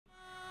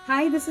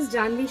Hi, this is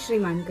Jahnvi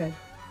Shrimankar.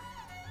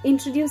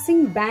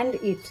 Introducing Band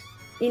It,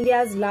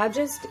 India's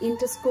largest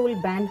inter-school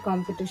band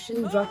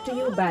competition brought to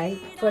you by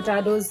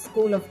Furtado's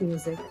School of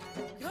Music.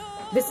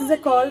 This is a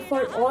call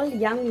for all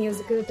young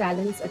musical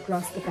talents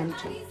across the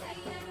country.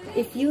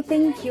 If you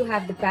think you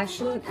have the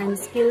passion and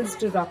skills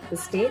to rock the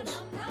stage,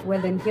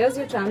 well then here's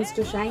your chance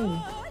to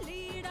shine.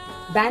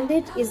 Band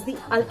It is the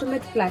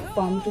ultimate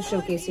platform to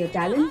showcase your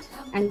talent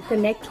and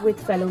connect with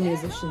fellow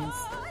musicians.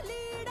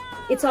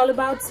 It's all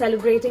about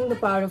celebrating the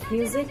power of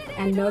music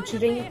and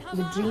nurturing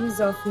the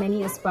dreams of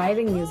many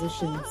aspiring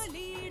musicians.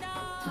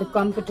 The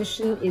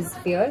competition is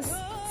fierce,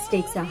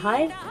 stakes are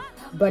high,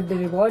 but the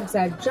rewards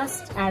are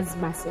just as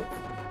massive.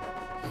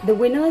 The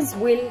winners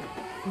will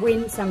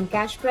win some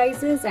cash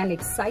prizes and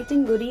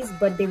exciting goodies,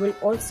 but they will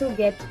also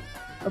get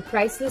a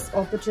priceless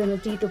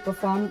opportunity to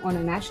perform on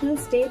a national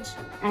stage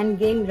and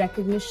gain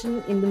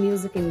recognition in the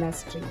music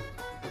industry.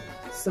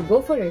 So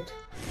go for it.